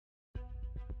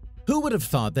Who would have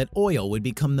thought that oil would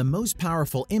become the most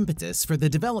powerful impetus for the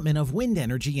development of wind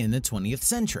energy in the 20th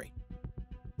century?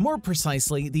 More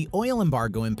precisely, the oil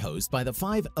embargo imposed by the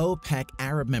 5 OPEC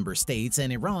Arab member states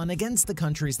and Iran against the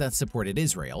countries that supported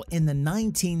Israel in the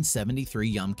 1973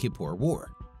 Yom Kippur War.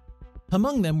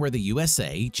 Among them were the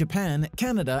USA, Japan,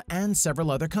 Canada, and several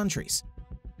other countries.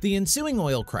 The ensuing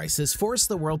oil crisis forced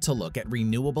the world to look at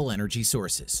renewable energy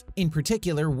sources, in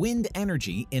particular wind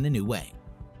energy, in a new way.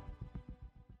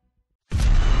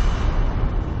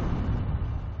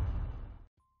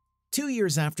 Two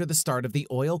years after the start of the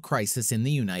oil crisis in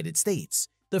the United States,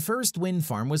 the first wind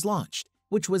farm was launched,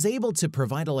 which was able to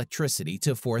provide electricity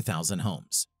to 4,000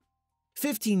 homes.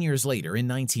 15 years later, in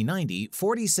 1990,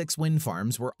 46 wind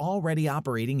farms were already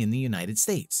operating in the United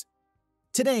States.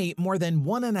 Today, more than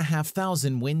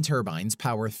 1,500 wind turbines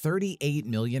power 38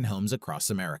 million homes across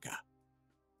America.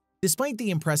 Despite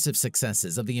the impressive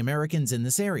successes of the Americans in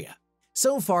this area,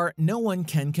 so far no one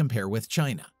can compare with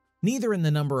China, neither in the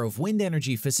number of wind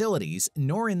energy facilities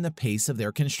nor in the pace of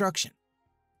their construction.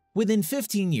 Within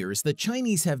 15 years, the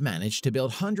Chinese have managed to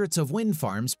build hundreds of wind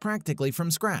farms practically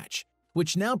from scratch,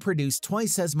 which now produce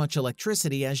twice as much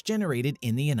electricity as generated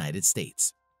in the United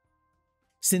States.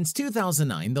 Since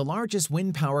 2009, the largest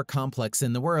wind power complex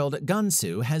in the world,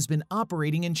 Gansu, has been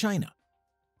operating in China.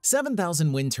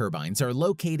 7,000 wind turbines are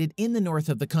located in the north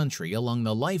of the country along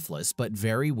the lifeless but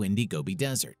very windy Gobi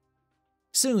Desert.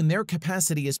 Soon, their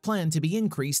capacity is planned to be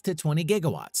increased to 20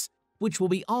 gigawatts, which will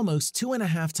be almost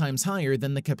 2.5 times higher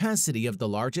than the capacity of the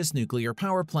largest nuclear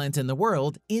power plant in the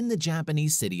world in the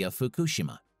Japanese city of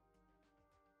Fukushima.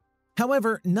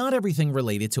 However, not everything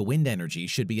related to wind energy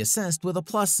should be assessed with a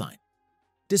plus sign.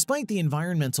 Despite the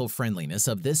environmental friendliness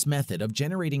of this method of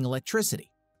generating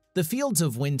electricity, the fields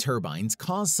of wind turbines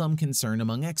cause some concern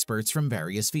among experts from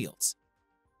various fields.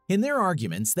 In their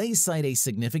arguments, they cite a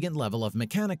significant level of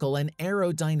mechanical and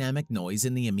aerodynamic noise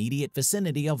in the immediate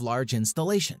vicinity of large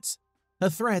installations, a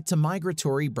threat to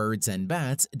migratory birds and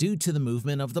bats due to the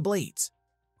movement of the blades,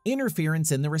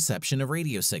 interference in the reception of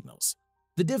radio signals,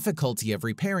 the difficulty of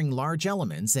repairing large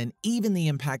elements, and even the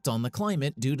impact on the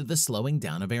climate due to the slowing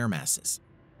down of air masses.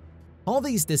 All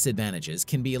these disadvantages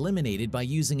can be eliminated by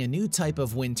using a new type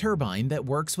of wind turbine that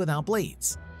works without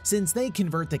blades, since they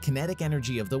convert the kinetic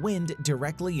energy of the wind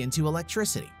directly into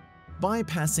electricity,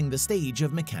 bypassing the stage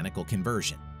of mechanical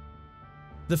conversion.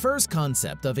 The first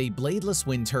concept of a bladeless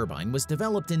wind turbine was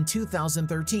developed in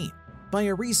 2013 by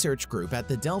a research group at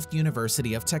the Delft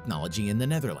University of Technology in the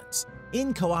Netherlands,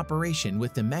 in cooperation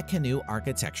with the Meccanu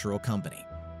Architectural Company.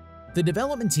 The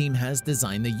development team has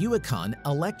designed the Uicon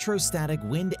electrostatic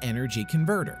wind energy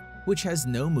converter, which has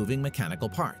no moving mechanical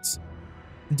parts.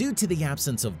 Due to the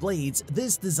absence of blades,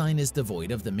 this design is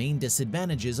devoid of the main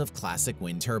disadvantages of classic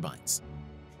wind turbines.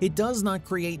 It does not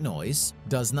create noise,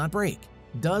 does not break,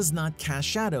 does not cast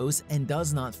shadows, and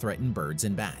does not threaten birds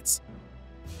and bats.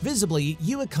 Visibly,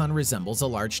 Uicon resembles a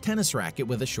large tennis racket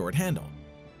with a short handle.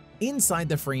 Inside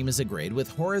the frame is a grid with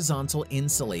horizontal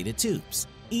insulated tubes,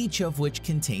 each of which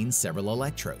contains several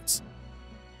electrodes.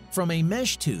 From a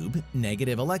mesh tube,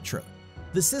 negative electrode,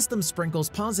 the system sprinkles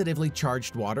positively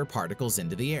charged water particles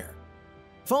into the air.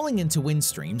 Falling into wind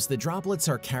streams, the droplets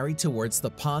are carried towards the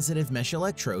positive mesh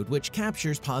electrode, which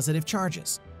captures positive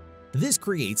charges. This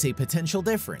creates a potential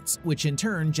difference, which in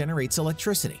turn generates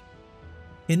electricity.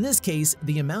 In this case,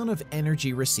 the amount of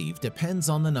energy received depends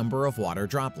on the number of water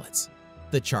droplets,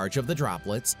 the charge of the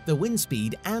droplets, the wind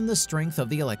speed, and the strength of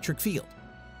the electric field.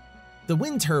 The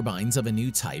wind turbines of a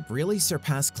new type really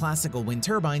surpass classical wind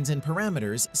turbines in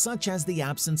parameters such as the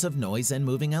absence of noise and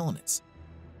moving elements.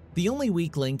 The only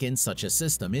weak link in such a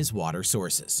system is water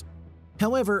sources.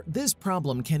 However, this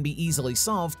problem can be easily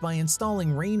solved by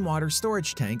installing rainwater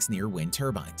storage tanks near wind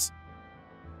turbines.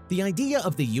 The idea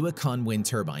of the Uicon wind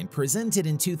turbine, presented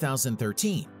in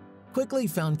 2013, quickly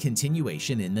found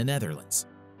continuation in the Netherlands.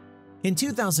 In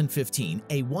 2015,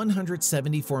 a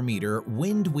 174-meter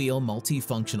wind wheel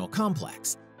multifunctional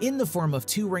complex in the form of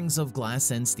 2 rings of glass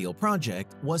and steel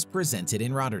project was presented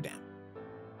in Rotterdam.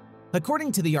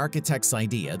 According to the architect's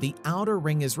idea, the outer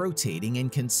ring is rotating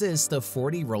and consists of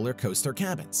 40 roller coaster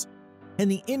cabins, and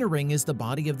the inner ring is the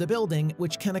body of the building,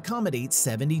 which can accommodate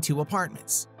 72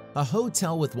 apartments, a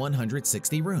hotel with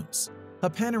 160 rooms, a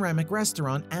panoramic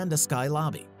restaurant, and a sky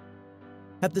lobby.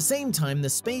 At the same time, the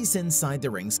space inside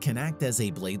the rings can act as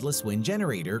a bladeless wind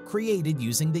generator created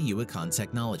using the Uicon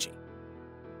technology.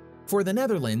 For the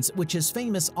Netherlands, which is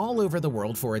famous all over the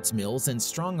world for its mills and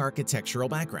strong architectural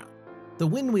background, the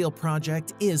Windwheel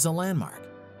project is a landmark.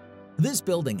 This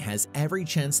building has every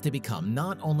chance to become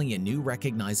not only a new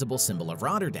recognizable symbol of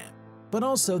Rotterdam, but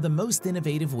also the most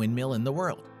innovative windmill in the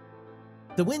world.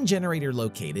 The wind generator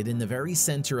located in the very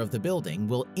center of the building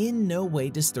will in no way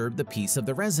disturb the peace of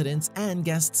the residents and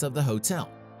guests of the hotel.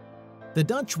 The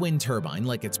Dutch wind turbine,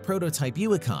 like its prototype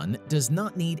Yukon, does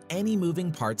not need any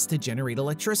moving parts to generate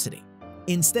electricity.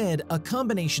 Instead, a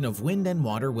combination of wind and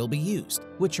water will be used,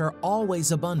 which are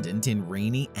always abundant in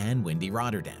rainy and windy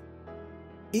Rotterdam.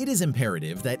 It is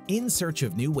imperative that in search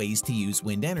of new ways to use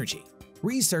wind energy,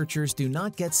 researchers do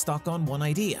not get stuck on one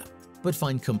idea, but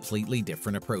find completely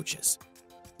different approaches.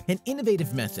 An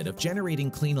innovative method of generating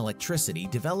clean electricity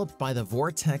developed by the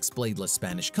Vortex bladeless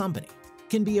Spanish company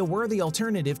can be a worthy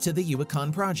alternative to the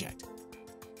Yukon project.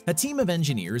 A team of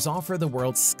engineers offer the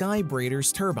world's Sky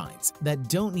Breeders turbines that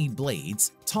don't need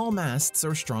blades, tall masts,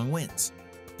 or strong winds.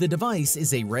 The device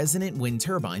is a resonant wind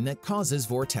turbine that causes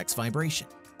vortex vibration.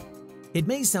 It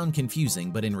may sound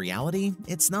confusing, but in reality,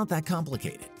 it's not that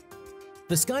complicated.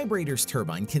 The Sky Breeders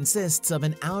turbine consists of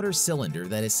an outer cylinder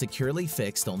that is securely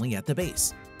fixed only at the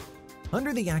base.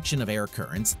 Under the action of air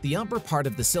currents, the upper part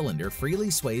of the cylinder freely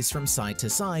sways from side to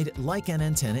side like an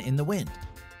antenna in the wind.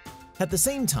 At the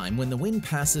same time, when the wind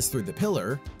passes through the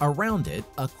pillar, around it,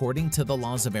 according to the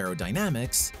laws of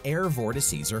aerodynamics, air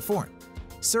vortices are formed,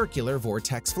 circular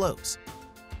vortex flows.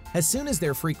 As soon as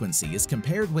their frequency is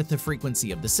compared with the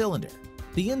frequency of the cylinder,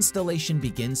 the installation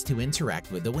begins to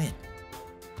interact with the wind.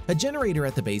 A generator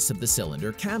at the base of the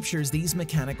cylinder captures these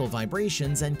mechanical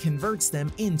vibrations and converts them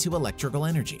into electrical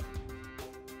energy.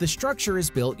 The structure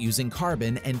is built using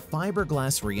carbon and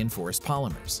fiberglass reinforced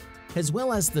polymers, as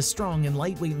well as the strong and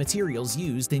lightweight materials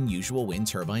used in usual wind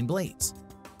turbine blades.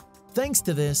 Thanks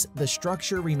to this, the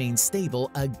structure remains stable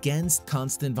against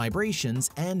constant vibrations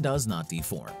and does not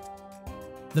deform.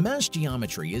 The mesh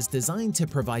geometry is designed to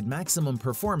provide maximum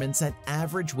performance at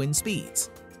average wind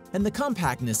speeds, and the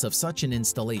compactness of such an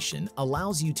installation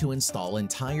allows you to install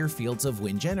entire fields of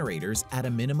wind generators at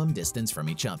a minimum distance from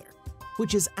each other,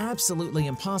 which is absolutely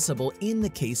impossible in the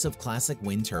case of classic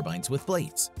wind turbines with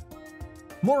blades.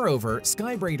 Moreover,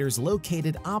 Sky Breeders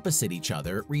located opposite each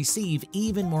other receive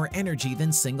even more energy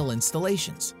than single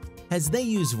installations, as they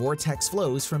use vortex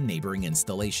flows from neighboring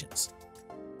installations.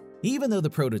 Even though the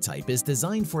prototype is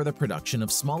designed for the production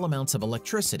of small amounts of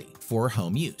electricity for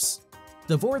home use,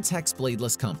 the Vortex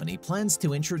bladeless company plans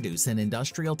to introduce an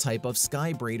industrial type of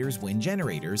Sky Breeders wind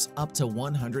generators up to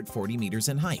 140 meters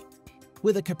in height,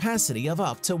 with a capacity of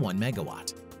up to 1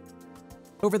 megawatt.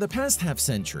 Over the past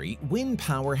half-century, wind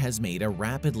power has made a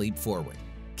rapid leap forward,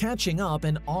 catching up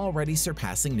and already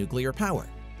surpassing nuclear power.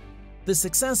 The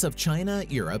success of China,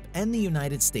 Europe, and the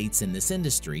United States in this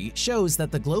industry shows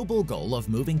that the global goal of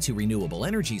moving to renewable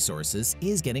energy sources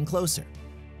is getting closer.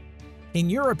 In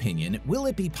your opinion, will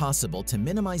it be possible to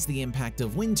minimize the impact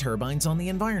of wind turbines on the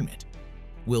environment?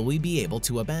 Will we be able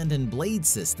to abandon blade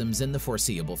systems in the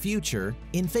foreseeable future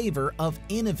in favor of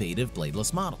innovative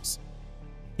bladeless models?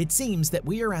 It seems that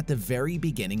we are at the very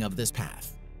beginning of this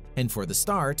path, and for the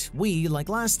start, we, like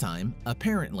last time,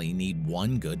 apparently need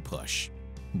one good push.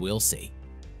 We'll see.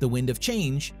 The wind of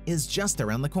change is just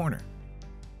around the corner.